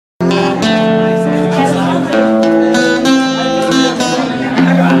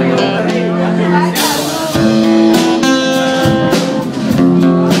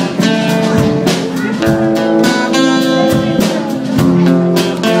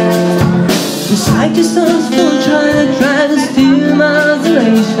like your son's full trying to steal my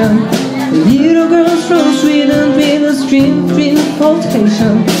isolation. Little girls from Sweden with a dream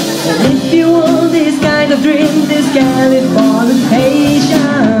quotation. And if you want this kind of dream, this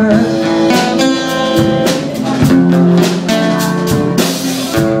Californication.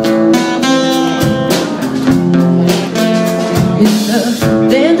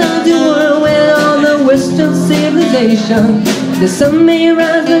 The sun may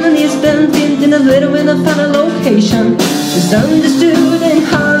rise when an eastern tint in a little in a final location. It's understood in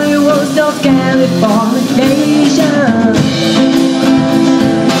Hollywood, South Californication.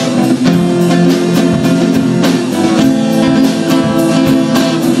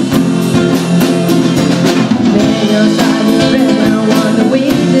 Lay aside your red and want to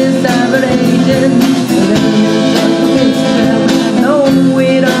witness of an agent. Then you just picture when I know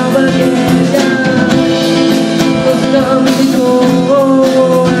it all again.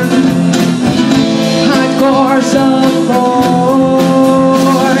 Hardcore support,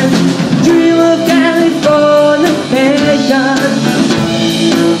 dream of Californication,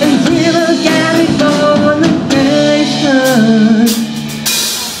 and dream of Californication.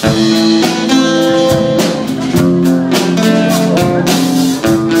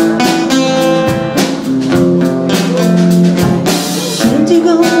 Time to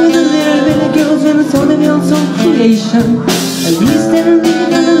go with the little bit of girls and it's only on some creation. At least they're living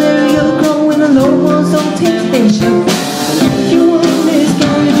in a little growing a low one's own temptation. And if you want this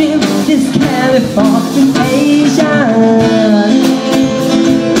kind of dream, this Californication.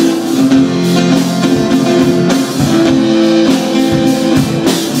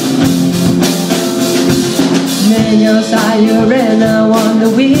 Lay aside your red, I want the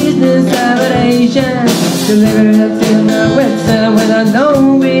witness of an Asian. Deliver it till the website when I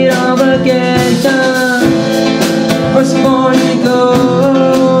know it obligation. First born to go,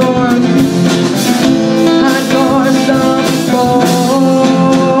 hardcore support,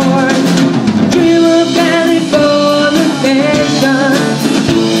 dream of Californication,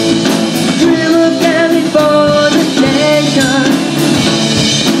 dream of Californication,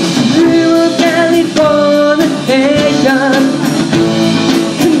 dream of Californication,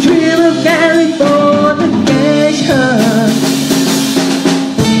 dream of Californication.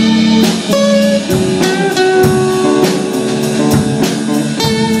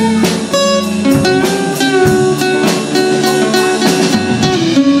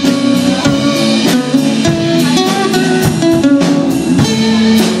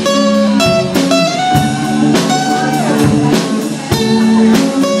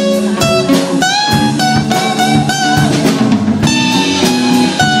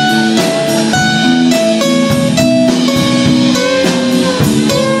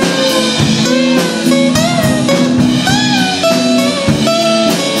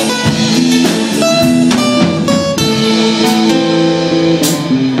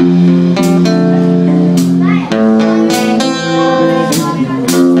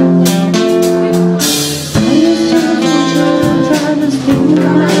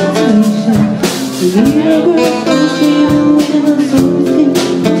 Little girl